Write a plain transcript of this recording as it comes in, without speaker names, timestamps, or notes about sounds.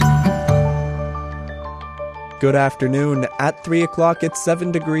Good afternoon. At 3 o'clock, it's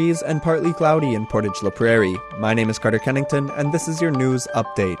 7 degrees and partly cloudy in Portage La Prairie. My name is Carter Kennington, and this is your news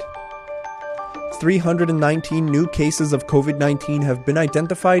update. 319 new cases of COVID-19 have been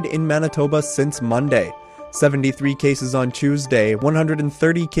identified in Manitoba since Monday. 73 cases on Tuesday,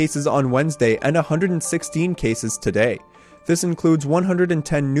 130 cases on Wednesday, and 116 cases today. This includes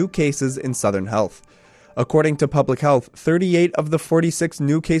 110 new cases in Southern Health. According to Public Health, 38 of the 46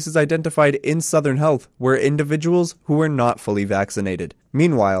 new cases identified in Southern Health were individuals who were not fully vaccinated.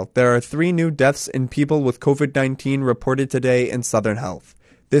 Meanwhile, there are 3 new deaths in people with COVID-19 reported today in Southern Health.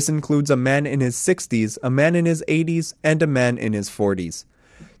 This includes a man in his 60s, a man in his 80s, and a man in his 40s.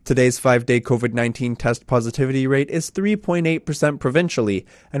 Today's 5-day COVID-19 test positivity rate is 3.8% provincially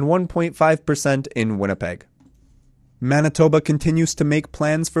and 1.5% in Winnipeg. Manitoba continues to make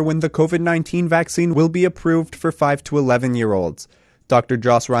plans for when the COVID-19 vaccine will be approved for 5 to 11-year-olds. Dr.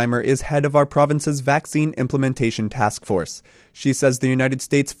 Joss Reimer is head of our province's Vaccine Implementation Task Force. She says the United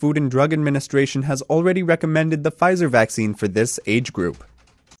States Food and Drug Administration has already recommended the Pfizer vaccine for this age group.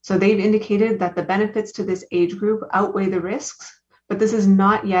 So they've indicated that the benefits to this age group outweigh the risks, but this is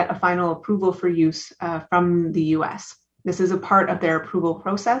not yet a final approval for use from the U.S. This is a part of their approval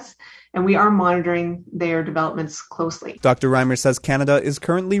process, and we are monitoring their developments closely. Dr. Reimer says Canada is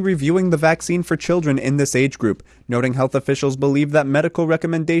currently reviewing the vaccine for children in this age group, noting health officials believe that medical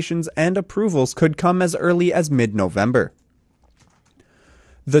recommendations and approvals could come as early as mid-November.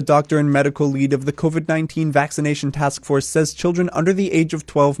 The doctor and medical lead of the COVID-19 Vaccination Task Force says children under the age of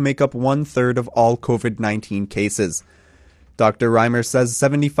 12 make up 1/3 of all COVID-19 cases. Dr. Reimer says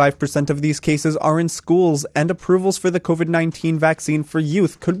 75% of these cases are in schools, and approvals for the COVID-19 vaccine for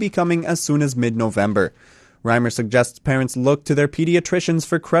youth could be coming as soon as mid-November. Reimer suggests parents look to their pediatricians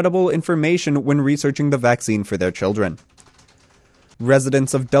for credible information when researching the vaccine for their children.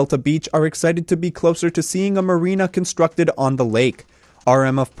 Residents of Delta Beach are excited to be closer to seeing a marina constructed on the lake.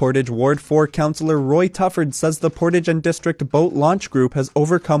 RM of Portage Ward 4 Councillor Roy Tufford says the Portage and District Boat Launch Group has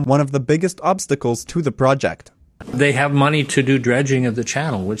overcome one of the biggest obstacles to the project. They have money to do dredging of the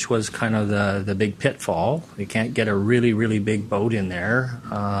channel, which was kind of the big pitfall. You can't get a really, really big boat in there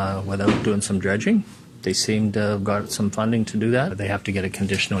without doing some dredging. They seem to have got some funding to do that. They have to get a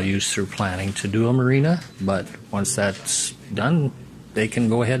conditional use through planning to do a marina, but once that's done, they can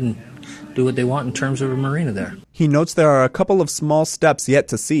go ahead and do what they want in terms of a marina there. He notes there are a couple of small steps yet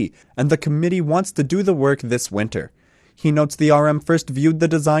to see, and the committee wants to do the work this winter. He notes the RM first viewed the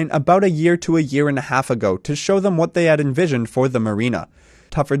design about a year to a year and a half ago to show them what they had envisioned for the marina.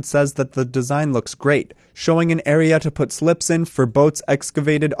 Tufford says that the design looks great, showing an area to put slips in for boats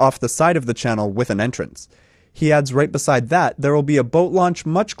excavated off the side of the channel with an entrance. He adds right beside that there will be a boat launch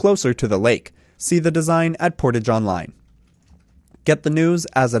much closer to the lake. See the design at Portage Online. Get the news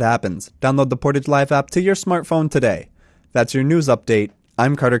as it happens. Download the Portage Live app to your smartphone today. That's your news update.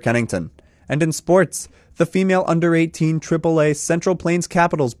 I'm Carter Kennington. And in sports, the female under-18 AAA Central Plains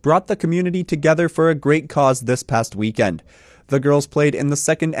Capitals brought the community together for a great cause this past weekend. The girls played in the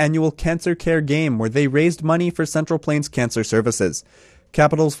second annual Cancer Care Game where they raised money for Central Plains Cancer Services.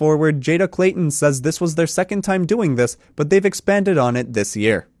 Capitals forward Jada Clayton says this was their second time doing this, but they've expanded on it this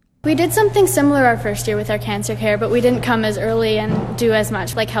year. We did something similar our first year with our cancer care, but we didn't come as early and do as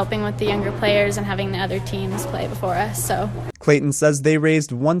much, like helping with the younger players and having the other teams play before us. Clayton says they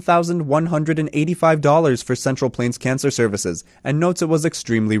raised $1,185 for Central Plains Cancer Services and notes it was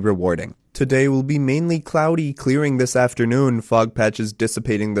extremely rewarding. Today will be mainly cloudy, clearing this afternoon. Fog patches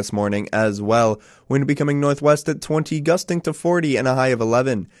dissipating this morning as well. Wind becoming northwest at 20, gusting to 40 and a high of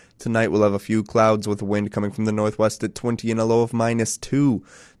 11. Tonight we'll have a few clouds with wind coming from the northwest at 20 and a low of -2.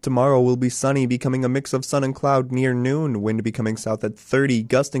 Tomorrow will be sunny, becoming a mix of sun and cloud near noon. Wind becoming south at 30,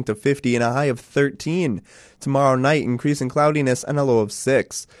 gusting to 50 and a high of 13. Tomorrow night, increasing cloudiness and a low of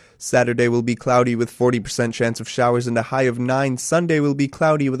 6. Saturday will be cloudy with 40% chance of showers and a high of 9. Sunday will be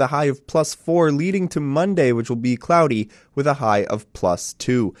cloudy with a high of +4, leading to Monday, which will be cloudy with a high of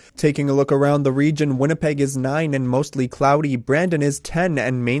 +2. Taking a look around the region, Winnipeg is 9 and mostly cloudy. Brandon is 10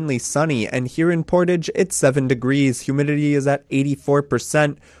 and mainly sunny. And here in Portage, it's 7 degrees. Humidity is at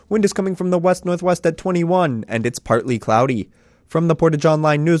 84%. Wind is coming from the west-northwest at 21, and it's partly cloudy. From the Portage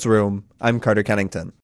Online newsroom, I'm Carter Kennington.